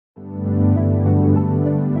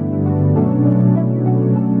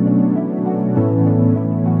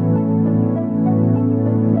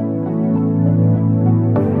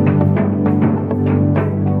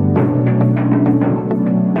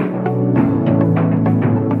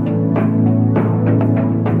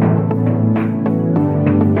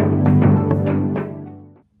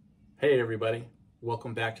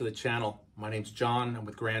welcome back to the channel. My name's John. I'm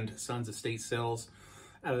with Grand Sons Estate Sales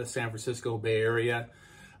out of the San Francisco Bay Area.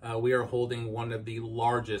 We are holding one of the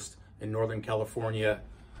largest in Northern California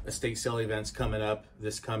estate sale events coming up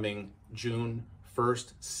this coming June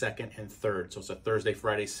 1st, 2nd, and 3rd. So it's a Thursday,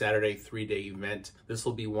 Friday, Saturday, 3-day event. This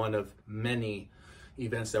will be one of many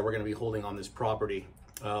events that we're going to be holding on this property.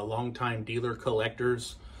 Longtime dealer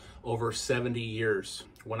collectors, over 70 years.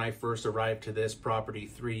 When I first arrived to this property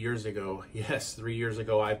 3 years ago, yes, 3 years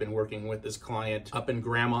ago, I've been working with this client. Up in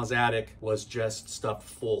Grandma's attic was just stuffed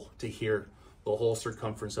full to here, the whole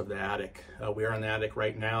circumference of the attic. We are in the attic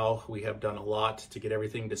right now. We have done a lot to get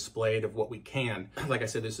everything displayed of what we can. Like I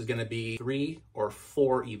said, this is gonna be 3 or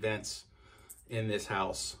 4 events in this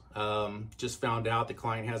house. Just found out the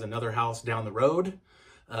client has another house down the road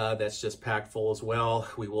that's just packed full as well.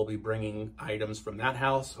 We will be bringing items from that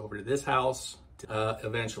house over to this house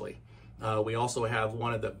eventually. We also have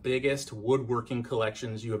one of the biggest woodworking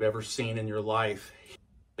collections you have ever seen in your life.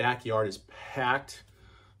 Backyard is packed.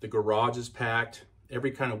 The garage is packed. Every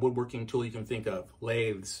kind of woodworking tool you can think of.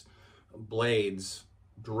 Lathes, blades,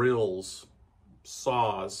 drills,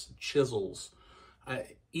 saws, chisels.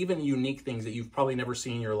 Even unique things that you've probably never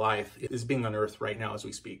seen in your life is being unearthed right now as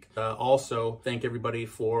we speak. Also, thank everybody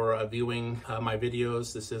for viewing my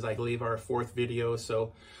videos. This is, I believe, our 4th video.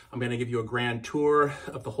 So I'm gonna give you a grand tour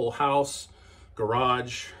of the whole house,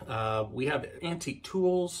 garage. We have antique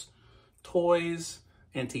tools, toys,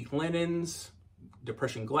 antique linens,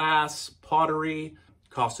 depression glass, pottery,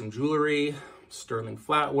 costume jewelry, sterling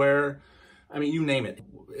flatware. I mean, you name it.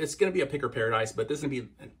 It's gonna be a picker paradise, but this is gonna be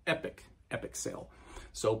an epic sale.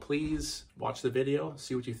 So please watch the video,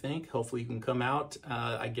 see what you think. Hopefully you can come out.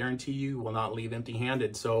 I guarantee you will not leave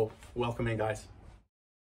empty-handed. So welcome in, guys.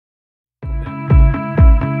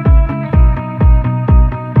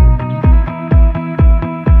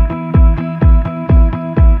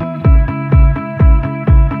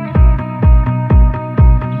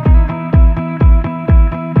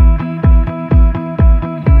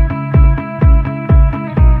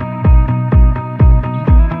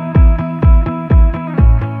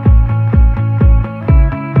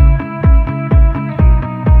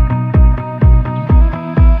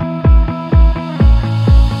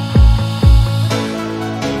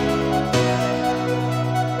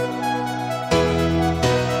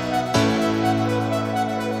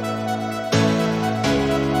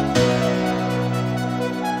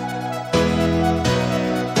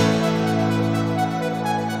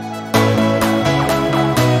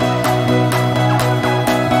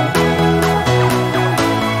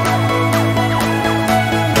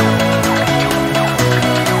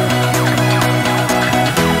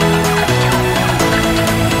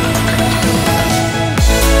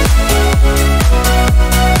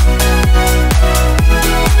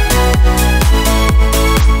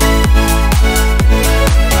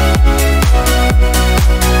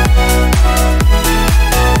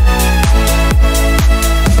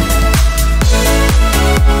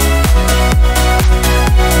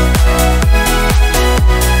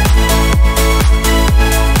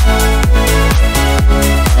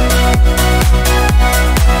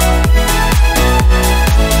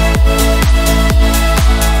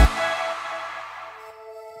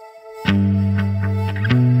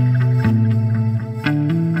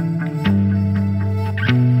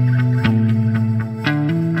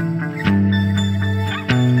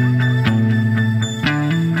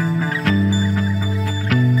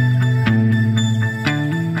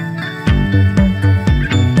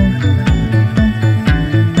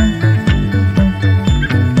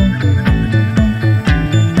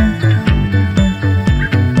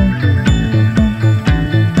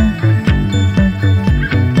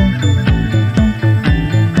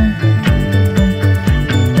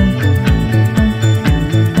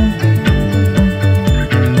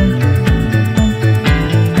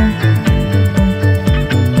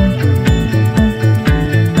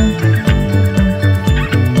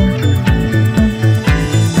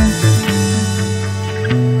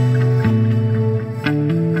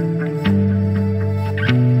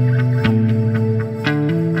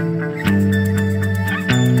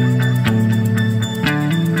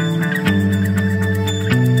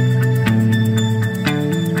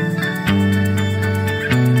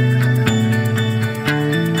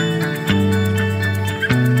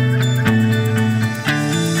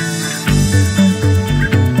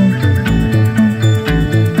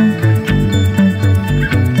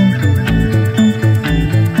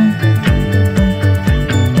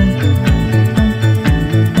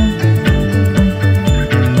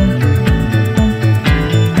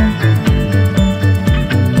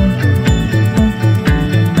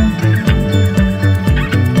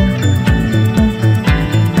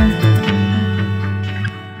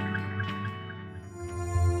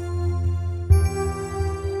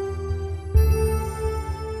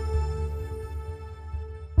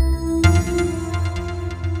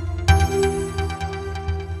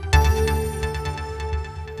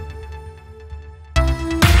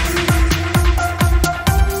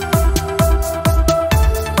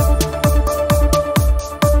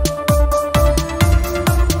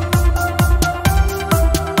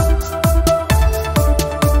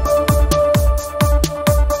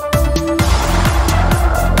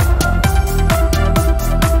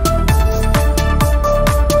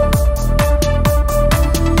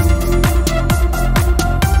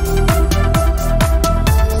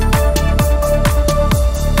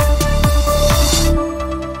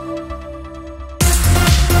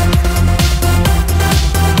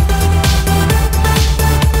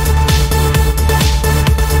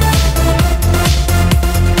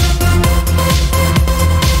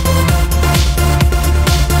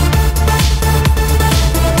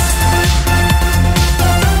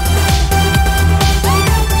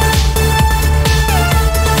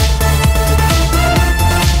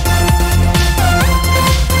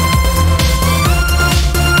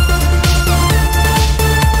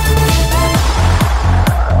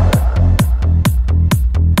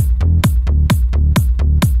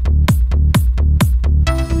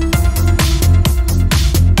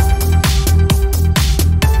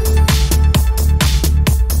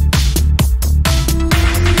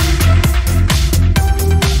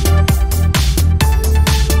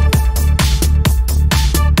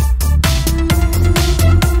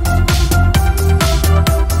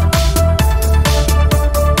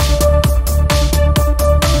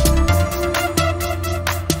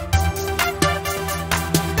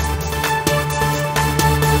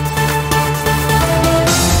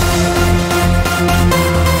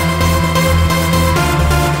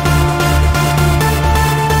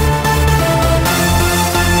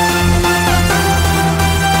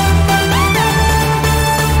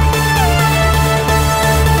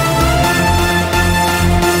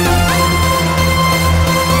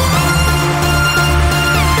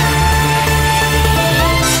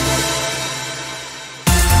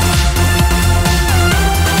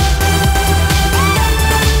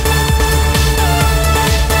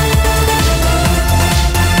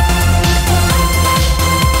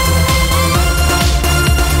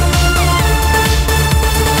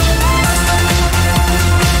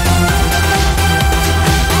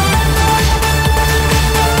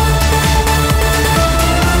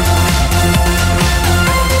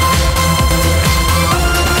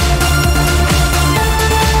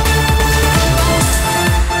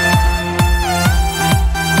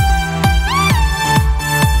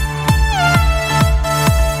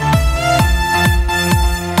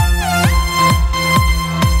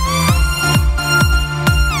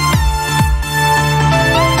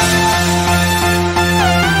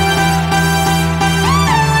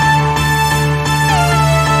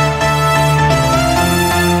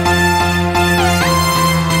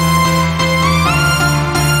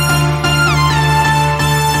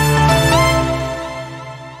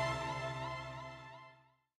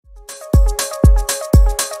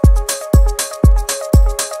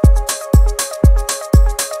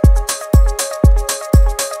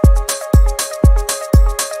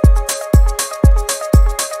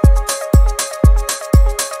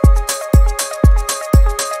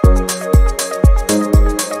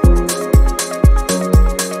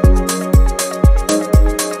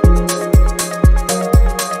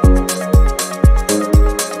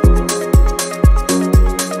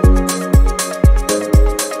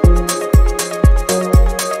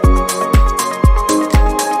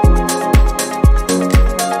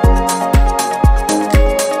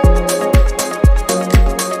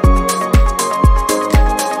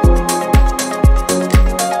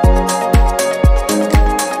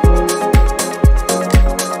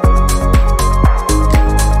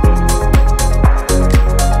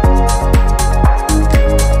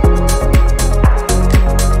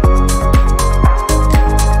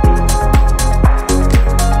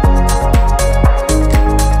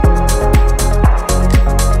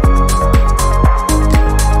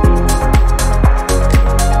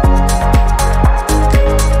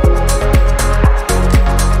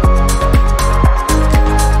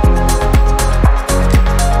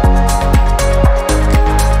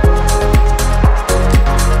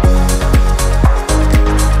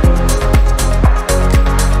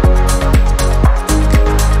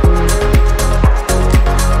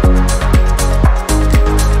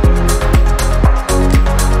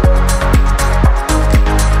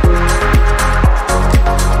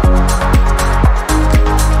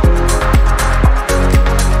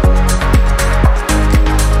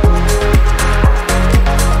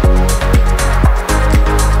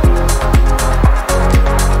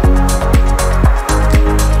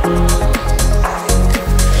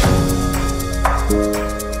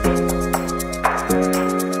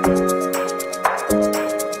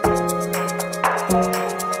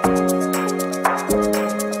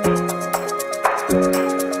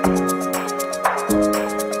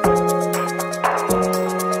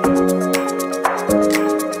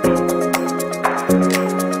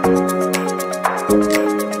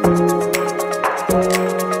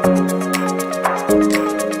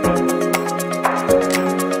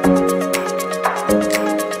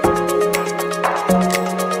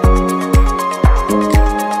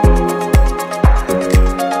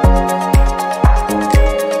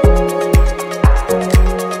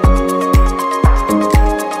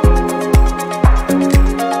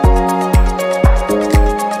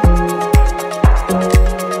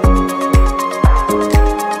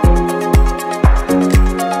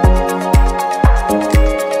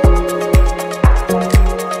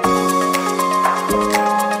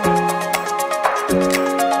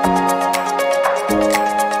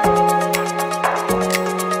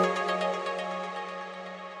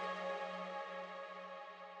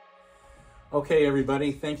 Okay,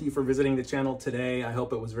 everybody, thank you for visiting the channel today. I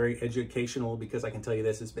hope it was very educational, because I can tell you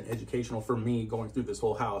this, it's been educational for me going through this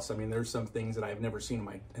whole house. I mean, there's some things that I've never seen in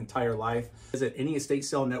my entire life. Visit any estate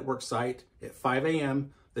sale network site at 5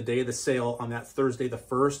 a.m. the day of the sale on that Thursday the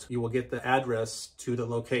 1st. You will get the address to the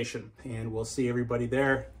location, and we'll see everybody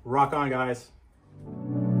there. Rock on, guys.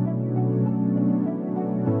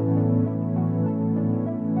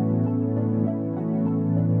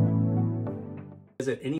 Visit any